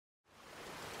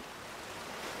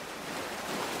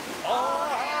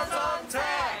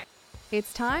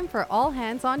It's time for All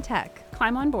Hands on Tech.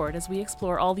 Climb on board as we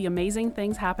explore all the amazing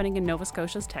things happening in Nova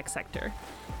Scotia's tech sector.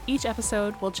 Each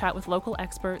episode, we'll chat with local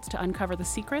experts to uncover the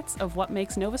secrets of what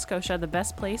makes Nova Scotia the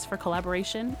best place for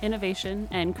collaboration, innovation,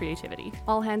 and creativity.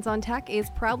 All Hands on Tech is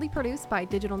proudly produced by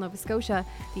Digital Nova Scotia,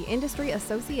 the industry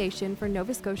association for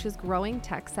Nova Scotia's growing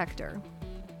tech sector.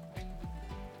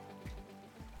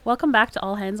 Welcome back to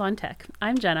All Hands on Tech.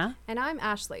 I'm Jenna. And I'm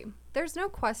Ashley. There's no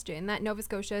question that Nova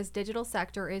Scotia's digital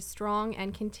sector is strong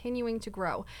and continuing to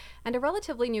grow, and a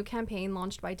relatively new campaign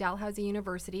launched by Dalhousie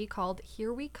University called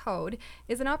Here We Code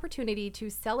is an opportunity to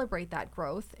celebrate that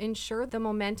growth, ensure the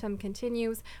momentum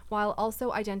continues, while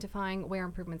also identifying where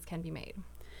improvements can be made.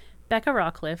 Becca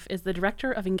Rockcliffe is the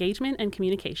Director of Engagement and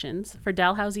Communications for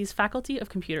Dalhousie's Faculty of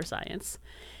Computer Science,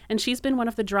 and she's been one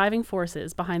of the driving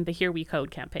forces behind the Here We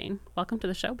Code campaign. Welcome to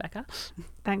the show, Becca.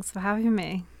 Thanks for having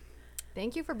me.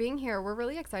 Thank you for being here. We're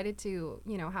really excited to,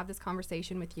 have this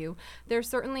conversation with you. There's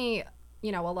certainly,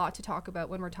 a lot to talk about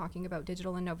when we're talking about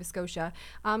digital in Nova Scotia.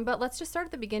 But let's just start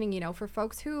at the beginning, for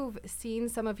folks who've seen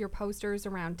some of your posters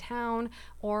around town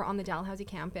or on the Dalhousie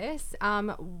campus,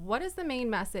 what is the main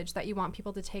message that you want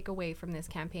people to take away from this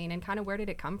campaign, and kind of where did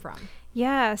it come from?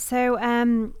 Yeah, so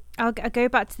I'll go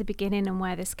back to the beginning and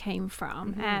where this came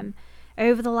from. Mm-hmm.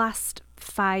 Over the last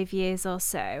 5 years or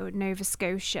so, Nova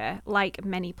Scotia, like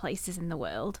many places in the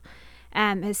world,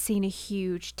 has seen a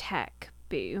huge tech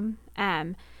boom.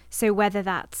 So whether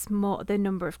that's more the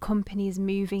number of companies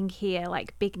moving here,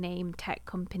 like big name tech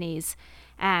companies,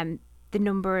 the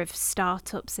number of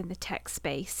startups in the tech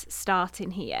space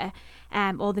starting here,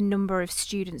 or the number of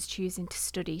students choosing to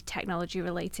study technology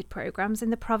related programs in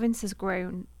the province has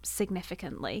grown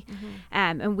significantly. Mm-hmm.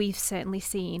 And we've certainly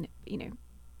seen,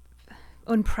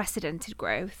 unprecedented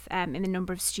growth in the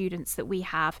number of students that we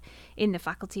have in the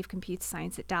Faculty of Computer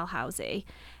Science at Dalhousie.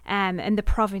 And the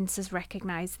province has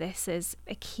recognised this as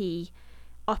a key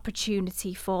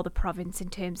opportunity for the province in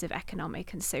terms of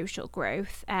economic and social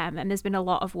growth. And there's been a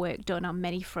lot of work done on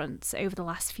many fronts over the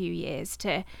last few years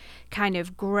to kind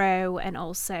of grow and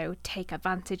also take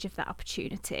advantage of that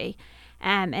opportunity.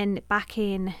 And back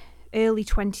in early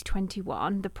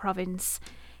 2021, the province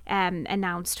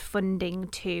announced funding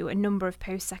to a number of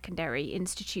post-secondary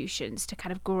institutions to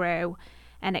kind of grow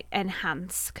and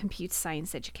enhance computer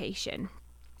science education.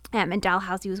 And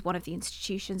Dalhousie was one of the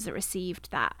institutions that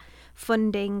received that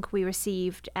funding. We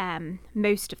received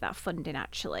most of that funding,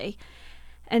 actually.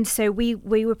 And so we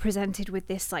were presented with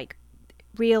this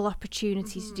real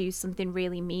opportunity to do something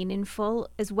really meaningful,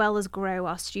 as well as grow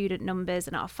our student numbers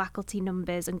and our faculty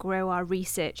numbers and grow our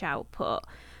research output.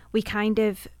 We kind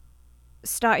of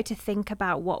started to think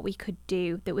about what we could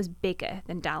do that was bigger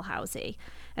than Dalhousie.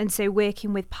 And so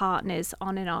working with partners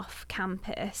on and off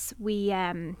campus, we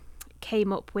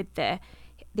came up with the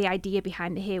idea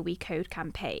behind the Here We Code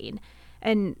campaign.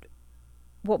 And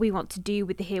what we want to do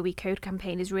with the Here We Code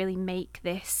campaign is really make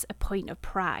this a point of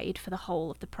pride for the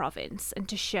whole of the province, and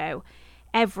to show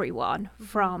everyone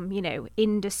from,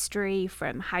 industry,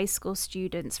 from high school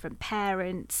students, from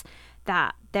parents,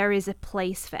 that there is a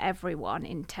place for everyone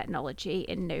in technology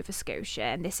in Nova Scotia,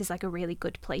 and this is a really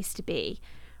good place to be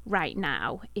right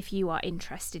now if you are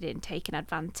interested in taking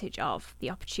advantage of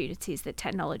the opportunities that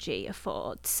technology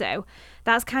affords. So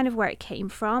that's kind of where it came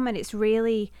from, and it's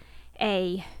really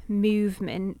a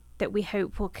movement that we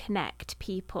hope will connect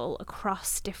people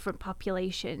across different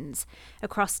populations,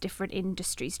 across different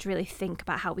industries, to really think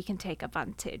about how we can take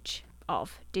advantage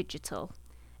of digital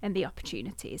and the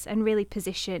opportunities, and really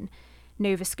position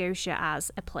Nova Scotia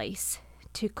as a place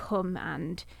to come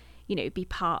and, be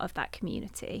part of that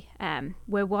community.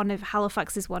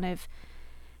 Halifax is one of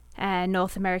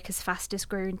North America's fastest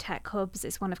growing tech hubs.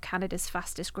 It's one of Canada's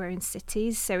fastest growing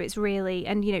cities. So it's really,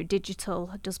 and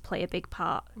digital does play a big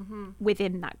part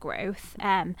within that growth.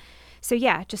 So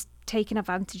yeah, just taking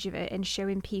advantage of it and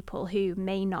showing people who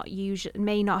may not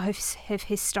have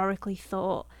historically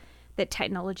thought that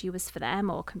technology was for them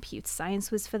or computer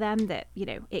science was for them, that,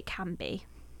 it can be.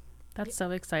 That's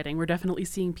so exciting. We're definitely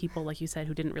seeing people, like you said,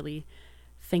 who didn't really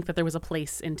think that there was a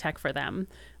place in tech for them.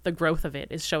 The growth of it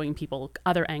is showing people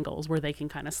other angles where they can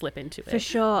kind of slip into it. For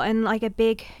sure. And a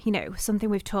big, something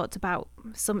we've talked about,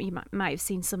 you might have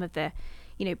seen some of the,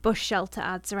 bus shelter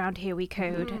ads around Here We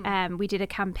Code. We did a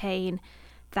campaign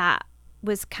that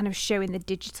was kind of showing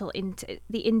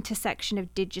the intersection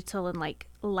of digital and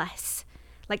less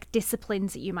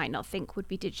disciplines that you might not think would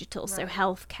be digital. Right. So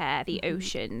healthcare, the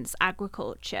oceans,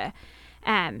 agriculture.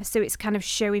 So it's kind of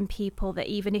showing people that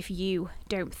even if you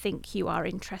don't think you are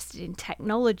interested in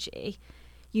technology,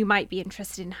 you might be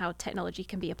interested in how technology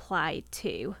can be applied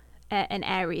to an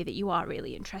area that you are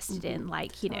really interested in,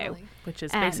 like, you know, Totally. Which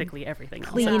is basically everything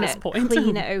else cleaner, at this point.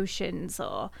 cleaner oceans,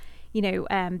 or, you know,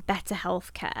 better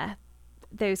healthcare,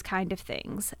 those kind of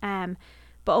things.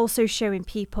 But also showing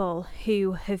people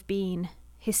who have been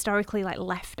historically like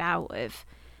left out of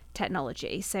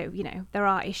technology. So, you know, there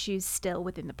are issues still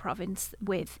within the province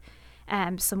with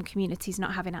some communities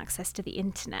not having access to the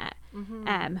internet,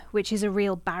 which is a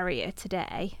real barrier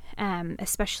today,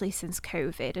 especially since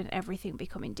COVID and everything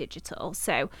becoming digital.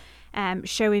 So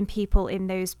showing people in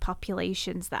those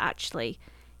populations that actually,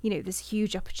 you know, there's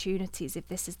huge opportunities if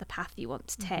this is the path you want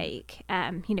to take.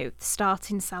 You know,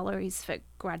 starting salaries for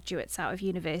graduates out of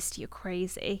university are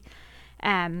crazy.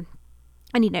 And,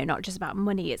 you know, not just about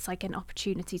money, it's like an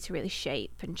opportunity to really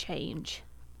shape and change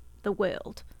the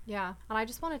world. Yeah, and I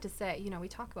just wanted to say, you know, we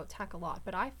talk about tech a lot,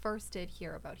 but I first did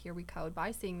hear about Here We Code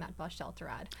by seeing that bus shelter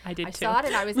ad. I did I too. saw it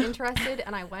and I was interested,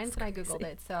 and I went and I Googled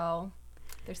it, so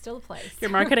there's still a place.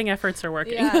 Your marketing efforts are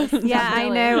working. Yes, Yeah, I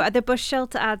definitely. know. The bus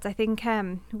shelter ads, I think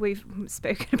we've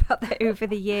spoken about that over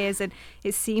the years, and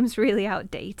it seems really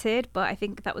outdated, but I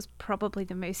think that was probably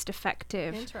the most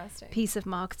effective Interesting. piece of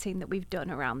marketing that we've done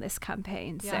around this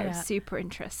campaign. So Yeah. super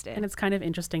interesting. And it's kind of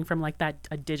interesting from like that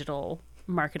a digital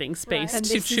marketing space And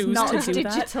to this is choose not to do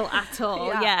that. digital at all.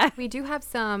 Yeah. We do have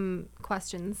some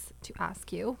questions to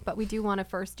ask you, but we do want to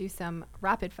first do some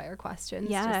rapid fire questions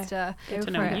Yeah. just to Go to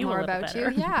for know it. you a more little about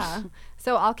better. you. Yeah.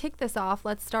 So I'll kick this off.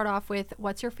 Let's start off with,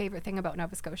 what's your favorite thing about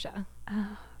Nova Scotia?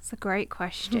 That's a great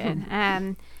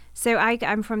question. So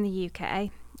I'm from the UK.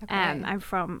 Okay. I'm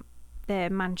from the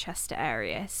Manchester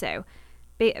area, so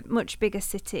much bigger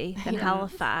city than Yeah.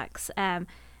 Halifax.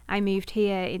 I moved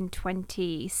here in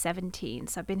 2017,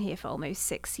 so I've been here for almost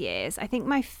 6 years. I think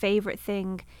my favourite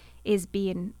thing is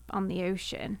being on the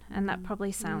ocean, and that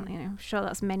probably sounds, you know, I'm sure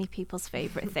that's many people's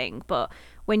favourite thing, but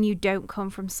when you don't come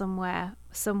from somewhere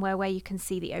where you can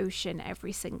see the ocean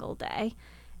every single day,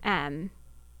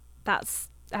 that's,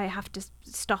 I have to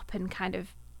stop and kind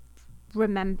of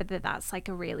remember that that's like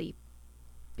a really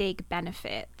big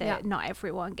benefit that not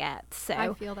everyone gets. So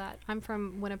I feel that. I'm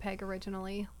from Winnipeg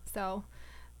originally, so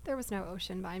there was no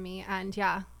ocean by me. And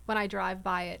yeah, when I drive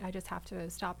by it, I just have to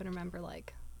stop and remember,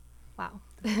 like, wow,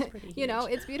 pretty you know,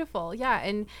 huge. it's beautiful. Yeah,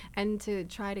 and to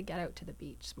try to get out to the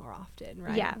beach more often,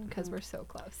 right? Yeah. because we're so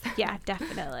close. yeah,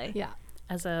 definitely. Yeah.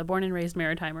 As a born and raised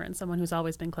Maritimer and someone who's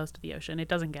always been close to the ocean, it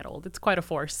doesn't get old. It's quite a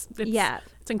force.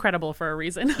 It's incredible for a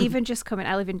reason. Even just coming,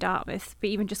 I live in Dartmouth, but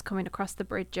even just coming across the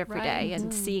bridge every day Right.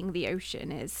 and seeing the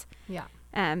ocean is Yeah.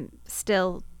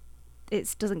 still,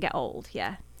 it doesn't get old.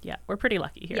 Yeah. Yeah, we're pretty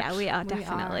lucky here. Yeah, we are We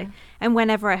definitely. are. And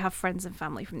whenever I have friends and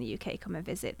family from the UK come and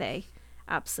visit, they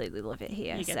absolutely love it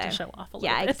here. You get so to show off a little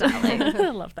yeah, bit. exactly. I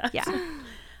love that. Yeah.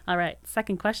 All right,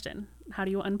 second question. How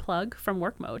do you unplug from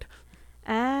work mode?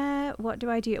 What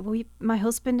do I do? My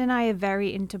husband and I are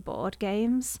very into board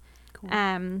games. Cool.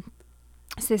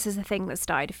 So this is a thing that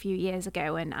started a few years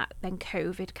ago, and then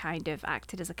COVID kind of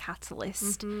acted as a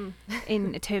catalyst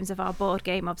in terms of our board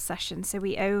game obsession. So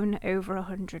we own over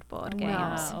 100 board games.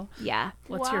 Wow. Yeah.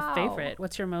 What's your Wow. favorite?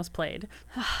 What's your most played?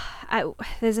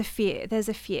 There's a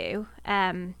few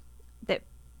that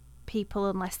people,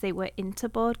 unless they were into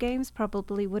board games,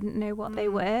 probably wouldn't know what they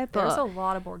were. There's But a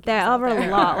lot of board games. there out are a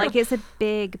there. lot. Like, it's a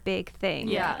big thing.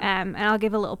 Yeah. And I'll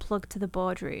give a little plug to the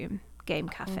Boardroom Game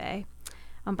Cafe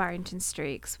on Barrington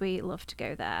Street, 'cause we love to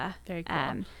go there. Very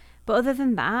cool. But other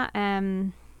than that,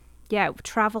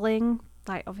 traveling,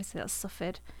 like, obviously that's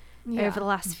suffered over the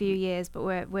last few years, but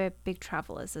we're big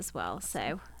travelers as well.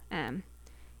 So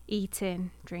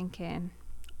eating, drinking,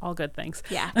 All good things.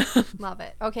 yeah. Love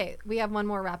it. Okay, we have one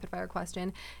more rapid fire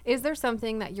question. Is there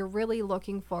something that you're really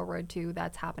looking forward to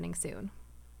that's happening soon?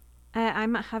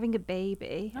 I'm having a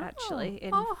baby actually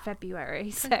in February,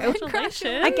 so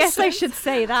Congratulations. I guess I should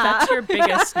say that. That's your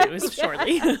biggest news,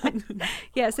 surely.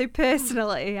 Yeah, so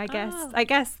personally, I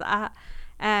guess that.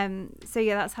 So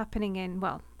yeah, that's happening in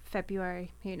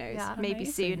February. Who knows? Yeah. Maybe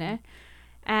Amazing. sooner.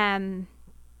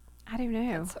 I don't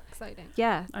know. That's so exciting.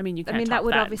 Yeah. I mean, you can't I mean, top that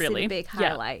would that, obviously really. be the big Yeah,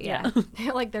 highlight. yeah.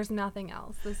 Yeah. Like, there's nothing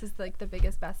else. This is like the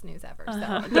biggest, best news ever.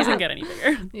 So It doesn't get any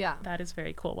bigger. yeah. That is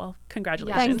very cool. Well,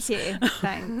 congratulations. Thank you.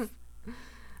 Thanks.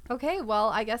 Okay, well,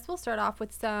 I guess we'll start off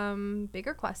with some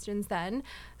bigger questions then.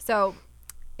 So,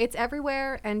 it's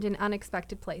everywhere and in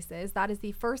unexpected places. That is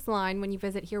the first line when you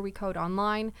visit Here We Code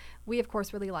online. We, of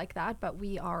course, really like that, but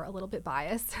we are a little bit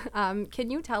biased. Can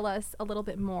you tell us a little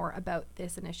bit more about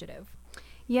this initiative?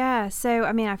 Yeah. So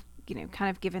I mean, I've kind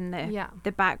of given Yeah.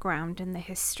 the background and the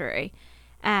history,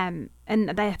 and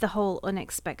the whole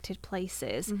unexpected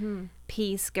places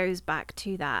piece goes back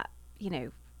to that.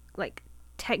 Like,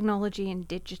 technology and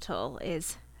digital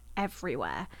is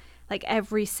everywhere. Like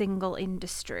every single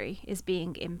industry is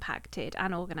being impacted,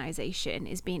 and organization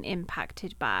is being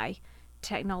impacted by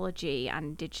technology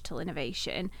and digital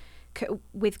innovation.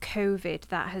 With COVID,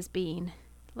 that has been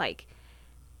like,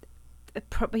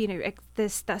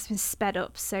 that's been sped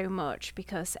up so much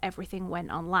because everything went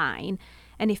online.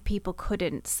 And if people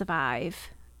couldn't survive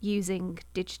using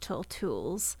digital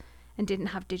tools and didn't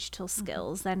have digital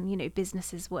skills, then,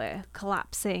 businesses were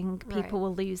collapsing, people were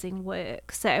losing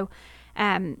work. So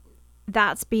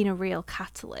that's been a real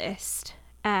catalyst.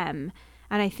 And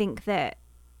I think that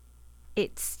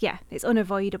it's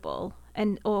unavoidable.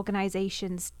 And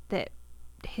organizations that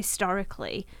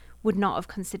historically would not have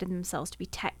considered themselves to be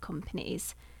tech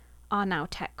companies are now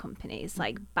tech companies.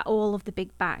 Like, all of the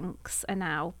big banks are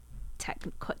now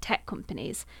tech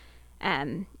companies.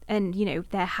 And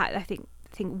I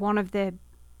think one of the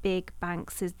big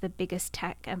banks is the biggest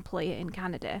tech employer in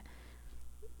Canada.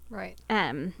 Right.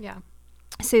 Yeah.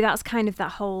 So that's kind of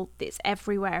that whole, it's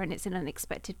everywhere and it's in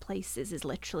unexpected places, is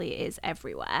literally, it is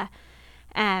everywhere.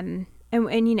 And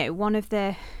one of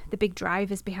the big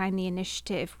drivers behind the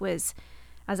initiative was,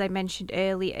 as I mentioned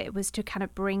earlier, it was to kind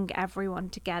of bring everyone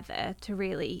together to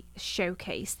really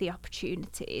showcase the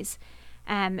opportunities.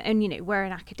 And we're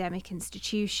an academic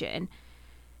institution,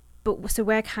 but so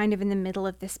we're kind of in the middle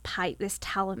of this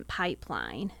talent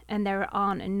pipeline, and there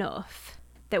aren't enough,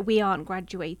 that we aren't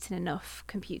graduating enough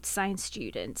computer science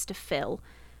students to fill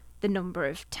the number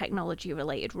of technology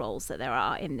related roles that there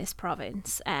are in this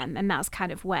province. And that's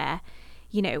kind of where,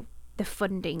 the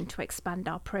funding to expand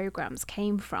our programs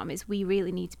came from, is we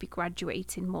really need to be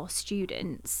graduating more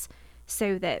students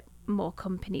so that more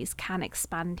companies can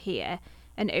expand here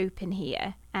and open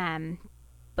here.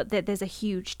 But there's a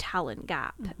huge talent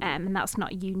gap, and that's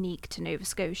not unique to Nova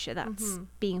Scotia. That's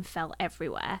being felt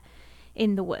everywhere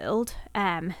in the world.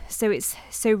 So it's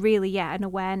really an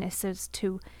awareness as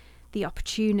to the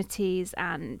opportunities,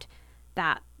 and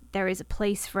that there is a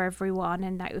place for everyone,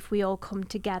 and that if we all come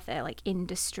together, like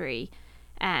industry,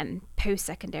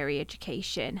 post-secondary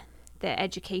education, the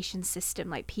education system,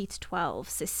 like P-12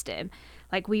 system,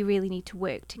 like we really need to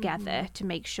work together to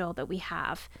make sure that we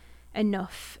have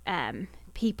enough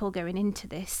people going into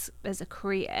this as a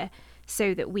career,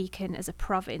 so that we can, as a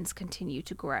province, continue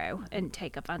to grow and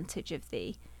take advantage of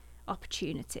the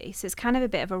opportunity. So it's kind of a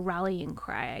bit of a rallying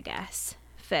cry, I guess,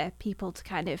 for people to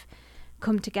kind of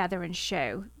come together and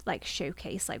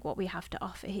showcase like what we have to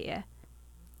offer here.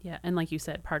 Yeah, and like you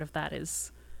said, part of that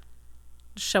is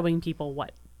showing people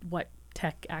what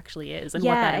tech actually is and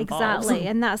what that involves. Exactly.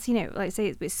 And that's, like I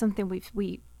say, it's something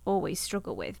we always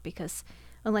struggle with, because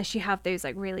unless you have those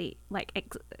like really like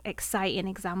exciting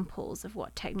examples of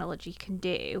what technology can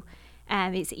do,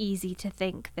 it's easy to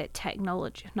think that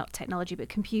but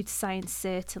computer science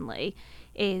certainly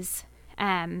is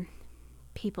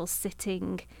people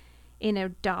sitting in a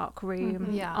dark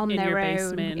room on in their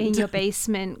own basement. In your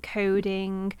basement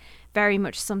coding, very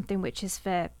much something which is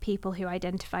for people who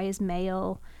identify as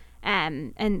male,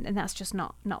 and that's just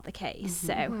not the case.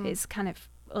 So it's kind of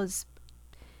us,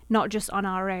 not just on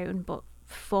our own, but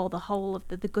for the whole of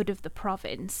the good of the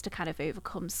province, to kind of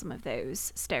overcome some of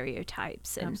those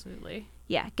stereotypes and absolutely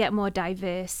get more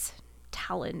diverse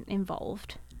talent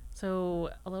involved. So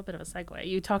a little bit of a segue.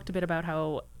 You talked a bit about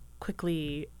how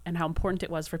quickly and how important it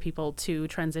was for people to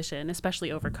transition,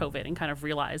 especially over COVID, and kind of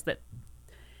realize that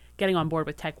getting on board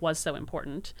with tech was so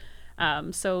important.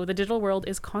 So the digital world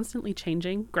is constantly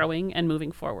changing, growing, and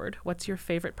moving forward. What's your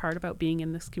favorite part about being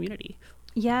in this community?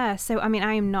 Yeah, so I mean,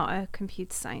 I am not a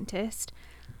computer scientist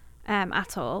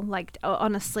at all. Like,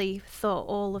 honestly, thought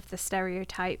all of the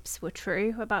stereotypes were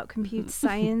true about computer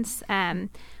science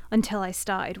until I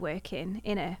started working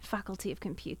in a faculty of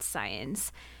computer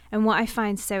science. And what I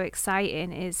find so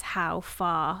exciting is how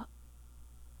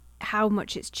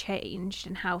much it's changed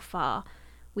and how far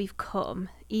we've come,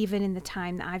 even in the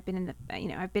time that I've been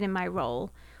in I've been in my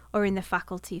role or in the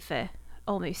faculty for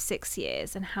almost 6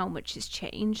 years, and how much has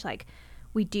changed. Like,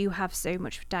 we do have so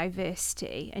much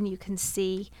diversity, and you can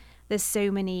see there's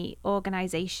so many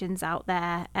organisations out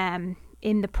there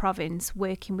in the province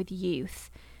working with youth,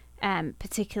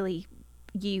 particularly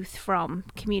youth from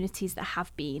communities that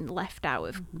have been left out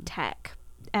of tech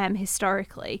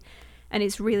historically. And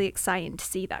it's really exciting to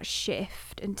see that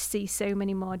shift and to see so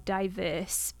many more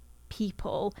diverse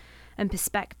people and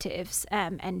perspectives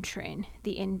entering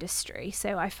the industry.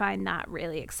 So I find that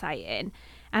really exciting.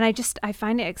 And I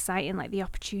find it exciting, like the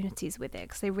opportunities with it,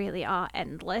 because they really are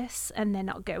endless and they're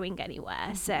not going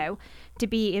anywhere. So to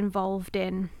be involved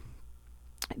in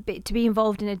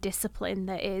a discipline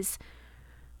that is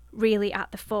really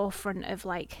at the forefront of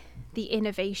like the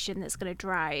innovation that's going to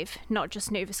drive not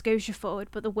just Nova Scotia forward,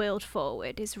 but the world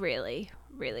forward is really,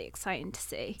 really exciting to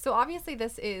see. So obviously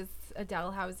this is a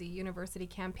Dalhousie University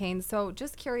campaign. So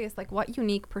just curious, like what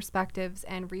unique perspectives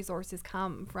and resources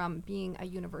come from being a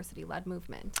university-led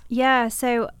movement? Yeah,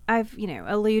 so I've,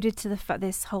 alluded to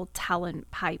this whole talent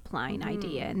pipeline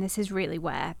idea, and this is really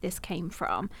where this came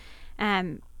from.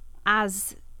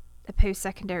 As a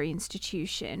post-secondary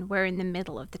institution, we're in the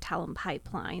middle of the talent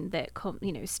pipeline that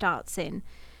starts in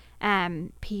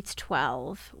P to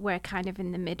 12. We're kind of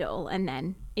in the middle, and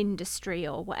then industry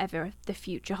or whatever the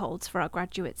future holds for our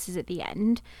graduates is at the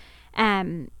end.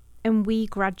 And we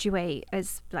graduate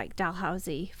as like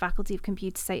Dalhousie Faculty of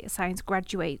Computer Science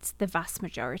graduates the vast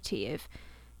majority of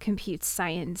computer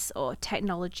science or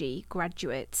technology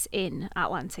graduates in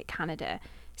Atlantic Canada.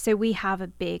 So we have a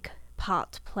big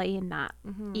part to play in that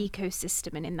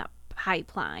ecosystem and in that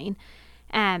pipeline.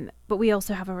 But we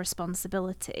also have a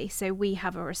responsibility. So we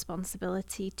have a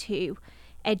responsibility to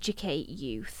educate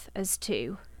youth as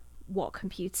to what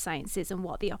computer science is and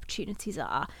what the opportunities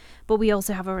are. But we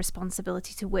also have a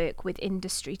responsibility to work with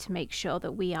industry to make sure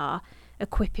that we are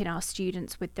equipping our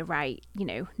students with the right,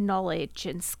 knowledge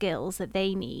and skills that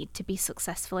they need to be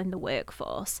successful in the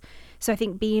workforce. So I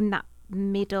think being that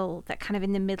kind of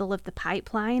in the middle of the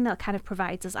pipeline, that kind of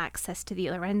provides us access to the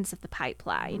other ends of the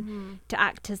pipeline to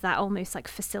act as that almost like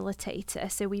facilitator.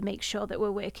 So we make sure that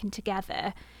we're working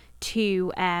together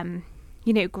to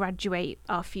graduate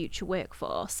our future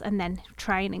workforce and then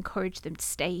try and encourage them to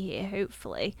stay here,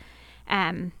 hopefully.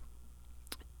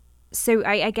 So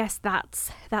I guess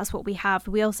that's what we have.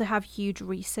 We also have huge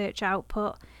research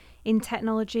output in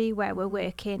technology where we're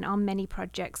working on many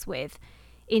projects with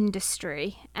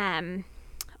industry on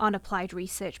applied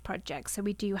research projects. So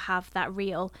we do have that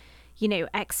real,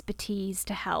 expertise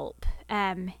to help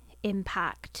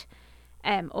impact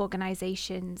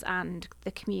organizations and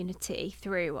the community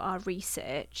through our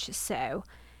research. So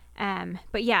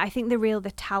but yeah, I think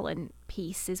the talent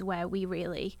piece is where we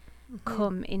really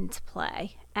come into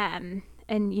play, and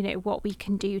what we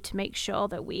can do to make sure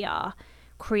that we are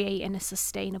creating a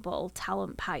sustainable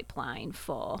talent pipeline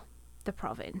for the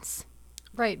province.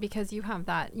 Right, because you have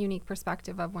that unique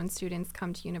perspective of when students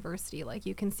come to university, like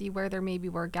you can see where there maybe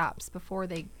were gaps before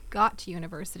they got to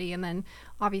university, and then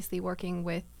obviously working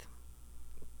with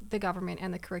the government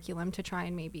and the curriculum to try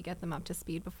and maybe get them up to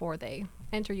speed before they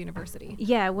enter university.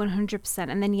 Yeah, 100%.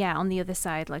 And then, on the other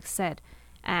side, like I said,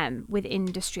 with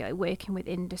industry, like working with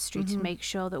industry to make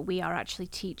sure that we are actually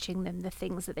teaching them the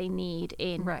things that they need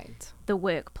in the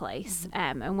workplace.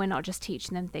 And we're not just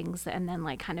teaching them things and then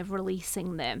like kind of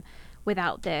releasing them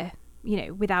without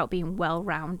being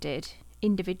well-rounded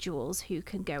individuals who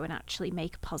can go and actually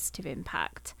make a positive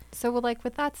impact. So like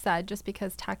with that said, just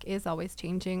because tech is always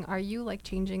changing, are you like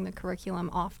changing the curriculum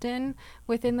often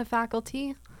within the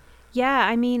faculty? Yeah,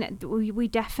 I mean, we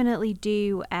definitely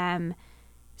do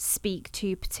speak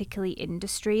to particularly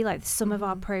industry. Like some of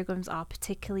our programs are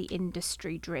particularly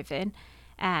industry driven.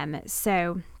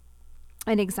 So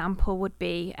an example would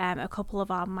be a couple of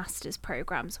our master's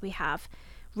programs. We have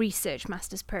research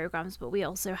master's programs, but we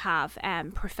also have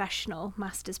professional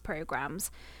master's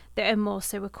programs that are more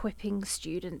so equipping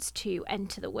students to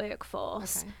enter the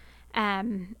workforce.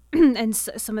 And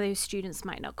some of those students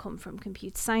might not come from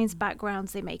computer science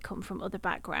backgrounds, they may come from other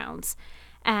backgrounds.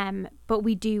 But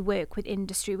we do work with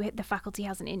industry. The faculty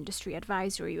has an industry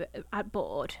advisory at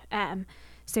board.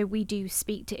 So we do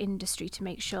speak to industry to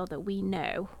make sure that we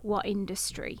know what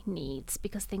industry needs,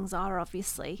 because things are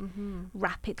obviously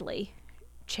rapidly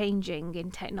changing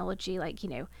in technology. Like,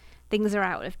 things are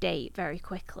out of date very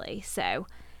quickly. So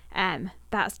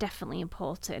that's definitely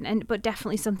important, but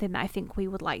definitely something that I think we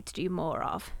would like to do more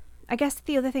of. I guess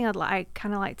the other thing I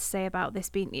kind of like to say about this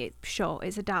being short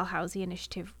is a Dalhousie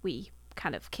initiative. We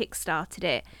kind of kick-started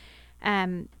it,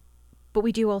 but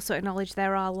we do also acknowledge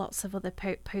there are lots of other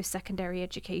post-secondary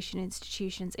education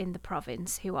institutions in the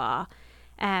province who are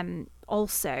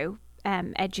also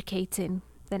educating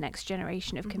the next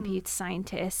generation of computer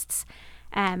scientists,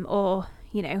 or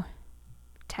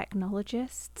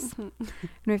technologists. I don't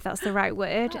know if that's the right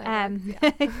word.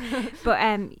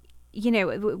 But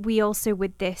we also,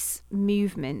 with this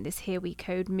movement, this Here We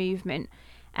Code movement,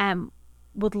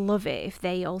 would love it if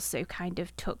they also kind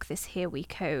of took this Here We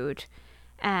Code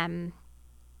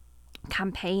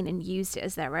campaign and used it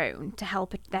as their own to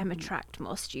help them attract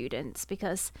more students,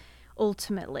 because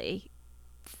ultimately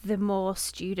the more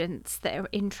students that are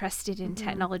interested in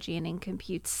technology and in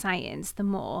computer science, the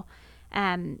more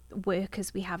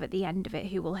workers we have at the end of it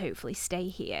who will hopefully stay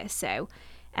here. So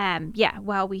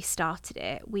while we started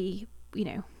it, we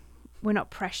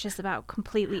precious about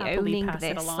completely Happily owning pass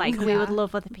it this. along. Like, we would Yeah.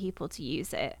 love other people to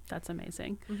use it. That's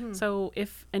amazing. Mm-hmm. So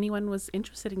if anyone was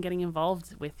interested in getting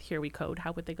involved with Here We Code,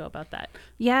 how would they go about that?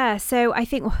 Yeah, so I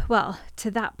think, well,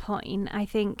 to that point, I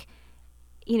think,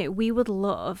 we would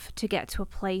love to get to a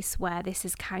place where this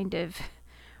is kind of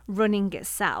running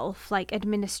itself, like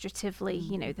administratively.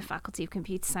 The Faculty of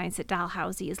Computer Science at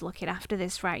Dalhousie is looking after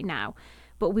this right now,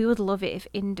 but we would love it if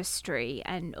industry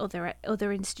and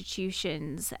other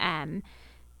institutions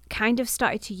kind of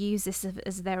started to use this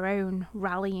as their own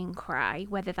rallying cry,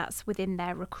 whether that's within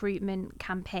their recruitment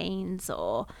campaigns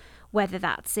or whether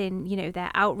that's in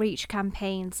their outreach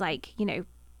campaigns. Like,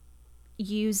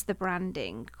 use the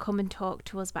branding, come and talk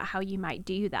to us about how you might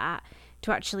do that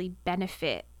to actually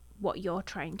benefit what you're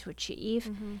trying to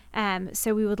achieve.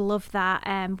 So we would love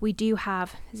that. We do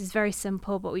have, this is very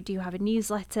simple, but we do have a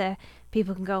newsletter.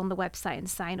 People can go on the website and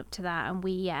sign up to that, and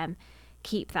we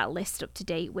keep that list up to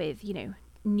date with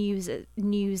news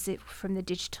from the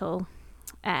digital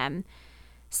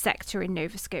sector in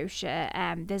Nova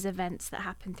Scotia. There's events that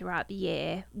happen throughout the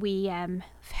year. We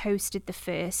hosted the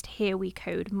first Here We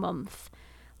Code month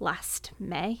last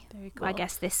May. Very cool. I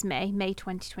guess this May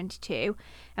 2022,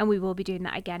 and we will be doing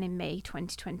that again in May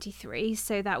 2023.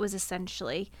 So that was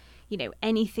essentially,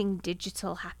 anything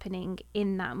digital happening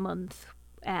in that month.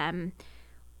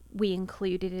 We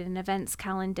included in an events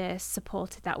calendar,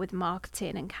 supported that with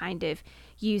marketing, and kind of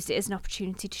used it as an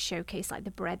opportunity to showcase like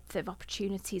the breadth of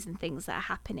opportunities and things that are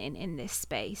happening in this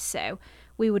space. So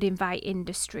we would invite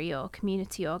industry or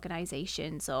community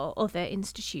organisations or other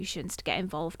institutions to get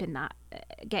involved in that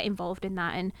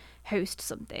and host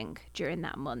something during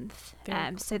that month.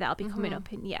 So that'll be coming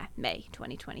up in May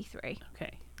 2023.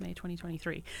 Okay, May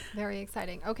 2023. Very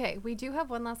exciting. Okay, we do have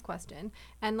one last question,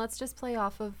 and let's just play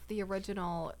off of the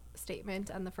original statement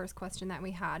and the first question that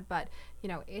we had. But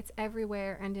it's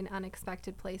everywhere and in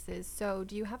unexpected places. So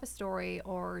do you have a story,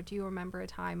 or do you remember a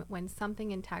time when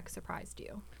something in tech surprised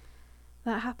you?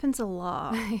 That happens a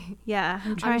lot. Yeah,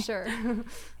 I'm sure.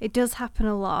 It does happen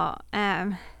a lot.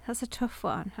 That's a tough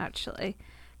one, actually,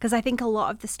 because I think a lot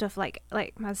of the stuff, like as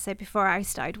I said before, I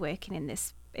started working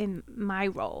in my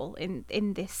role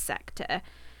in this sector,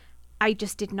 I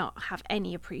just did not have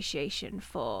any appreciation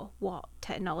for what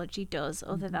technology does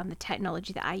other than the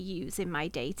technology that I use in my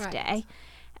day-to-day. Right.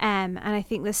 And I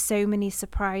think there's so many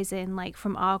surprising, like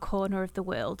from our corner of the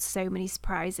world, so many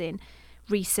surprising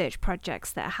research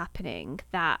projects that are happening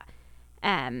that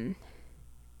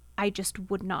I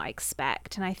just would not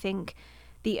expect. And I think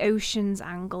the oceans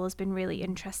angle has been really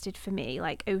interesting for me.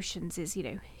 Like, oceans is,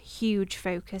 huge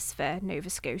focus for Nova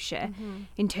Scotia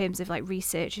in terms of like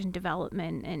research and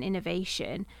development and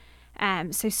innovation.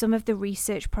 So some of the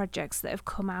research projects that have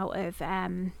come out of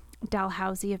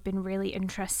Dalhousie have been really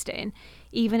interesting,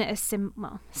 even at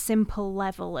a simple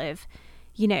level of,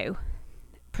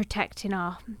 protecting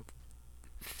our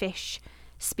fish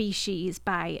species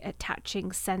by attaching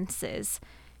sensors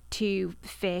to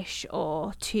fish,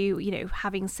 or to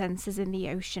having sensors in the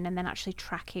ocean and then actually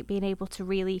track it, being able to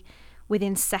really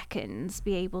within seconds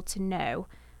be able to know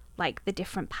like the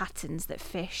different patterns that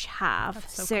fish have,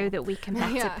 so cool. that we can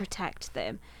better protect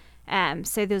them.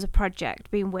 So there's a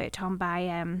project being worked on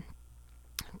by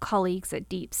colleagues at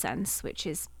Deep Sense, which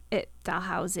is at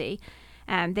Dalhousie.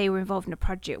 They were involved in a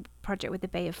project with the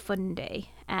Bay of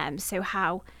Fundy. So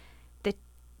how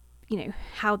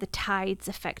the tides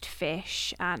affect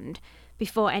fish, and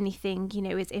before anything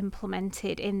is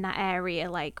implemented in that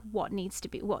area, like what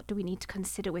do we need to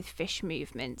consider with fish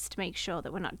movements to make sure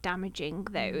that we're not damaging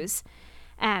those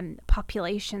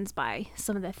populations by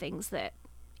some of the things that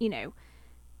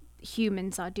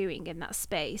humans are doing in that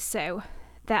space. So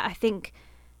that, I think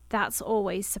that's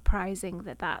always surprising,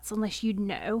 that's unless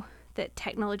that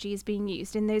technology is being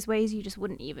used in those ways, you just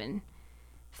wouldn't even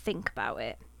think about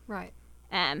it. Right.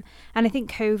 And I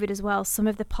think COVID as well, some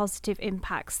of the positive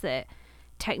impacts that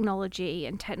technology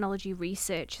and technology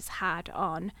research has had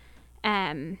on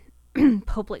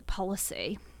public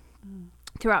policy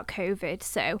throughout COVID.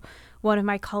 So one of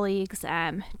my colleagues,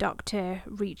 Dr.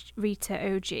 Rita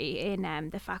Oji in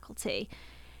the faculty,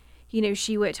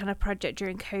 she worked on a project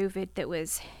during COVID that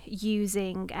was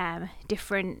using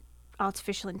different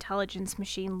artificial intelligence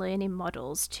machine learning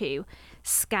models to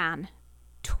scan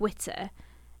Twitter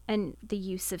and the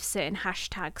use of certain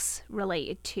hashtags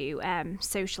related to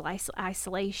social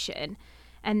isolation,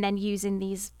 and then using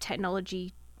these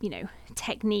technology,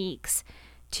 techniques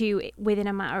to, within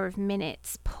a matter of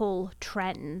minutes, pull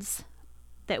trends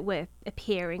that were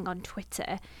appearing on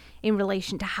Twitter in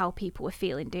relation to how people were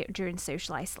feeling during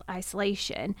social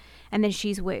isolation. And then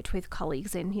she's worked with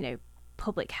colleagues in,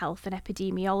 public health and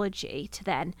epidemiology to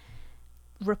then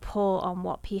report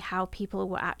on how people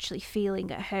were actually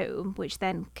feeling at home, which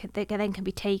then can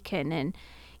be taken and,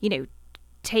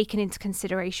 taken into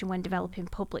consideration when developing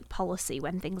public policy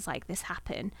when things like this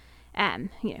happen.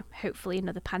 Hopefully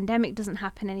another pandemic doesn't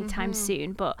happen anytime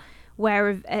soon, but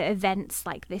where events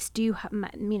like this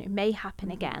may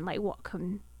happen again, like what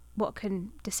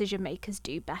can decision makers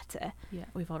do better? Yeah,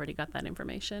 we've already got that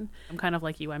information. I'm kind of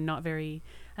like you. I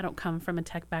don't come from a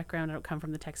tech background. I don't come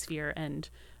from the tech sphere. And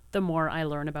the more I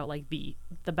learn about like the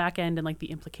back end and like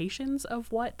the implications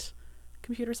of what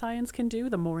computer science can do,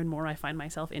 the more and more I find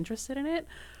myself interested in it.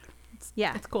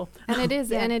 It's cool. And it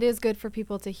is, and it is good for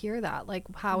people to hear that, like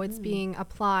how it's being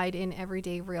applied in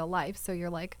everyday real life. So you're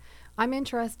like, I'm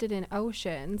interested in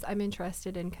oceans, I'm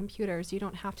interested in computers. You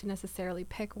don't have to necessarily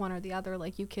pick one or the other.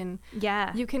 Like you can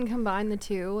combine the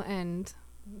two and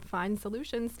find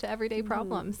solutions to everyday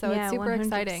problems. So it's super 100%.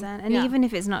 Exciting. And even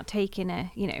if it's not taking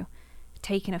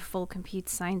a full computer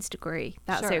science degree,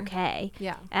 that's okay.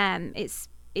 Yeah.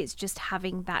 It's just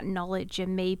having that knowledge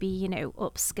and maybe,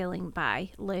 upskilling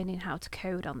by learning how to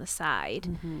code on the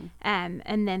side.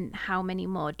 And then how many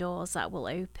more doors that will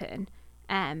open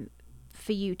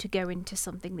for you to go into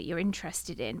something that you're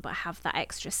interested in, but have that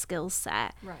extra skill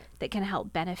set that can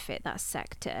help benefit that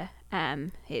sector.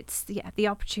 The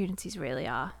opportunities really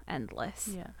are endless.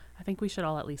 Yeah, I think we should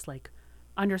all at least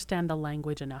understand the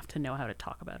language enough to know how to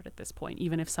talk about it at this point,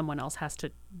 even if someone else has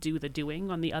to do the doing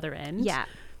on the other end. Yeah.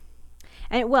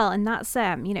 And that's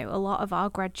a lot of our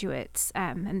graduates,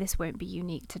 and this won't be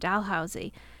unique to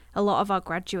Dalhousie, a lot of our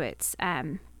graduates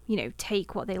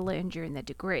take what they learned during their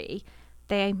degree.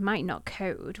 They might not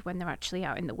code when they're actually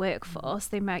out in the workforce.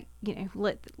 They might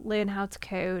learn how to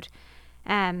code,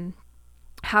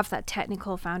 have that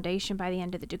technical foundation by the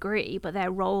end of the degree, but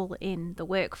their role in the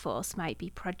workforce might be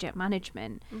project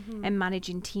management and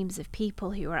managing teams of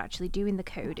people who are actually doing the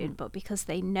coding. But because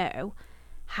they know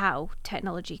how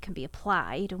technology can be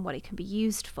applied and what it can be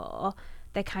used for,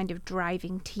 they're kind of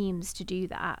driving teams to do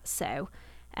that. So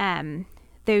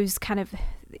those kind of,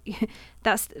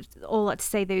 that's all to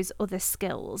say, those other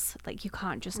skills, like you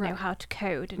can't just know how to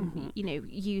code and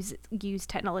use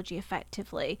technology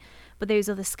effectively, but those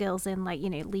other skills in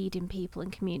leading people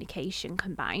and communication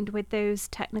combined with those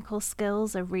technical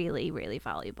skills are really, really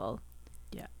valuable.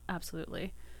 Yeah,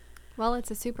 absolutely. Well,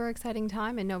 it's a super exciting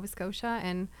time in Nova Scotia,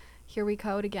 and Here We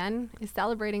Code again is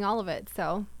celebrating all of it.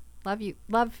 So love you.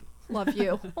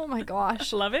 Oh my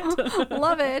gosh. Love it.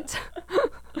 Love it.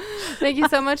 Thank you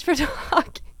so much for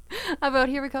talking about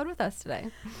Here We Code with us today.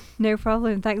 No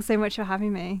problem. Thanks so much for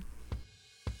having me.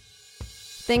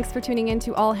 Thanks for tuning in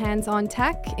to All Hands on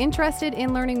Tech. Interested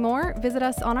in learning more? Visit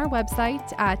us on our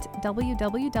website at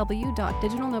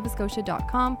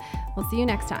www.digitalnovascotia.com. We'll see you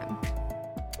next time.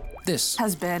 This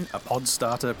has been a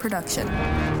Podstarter production.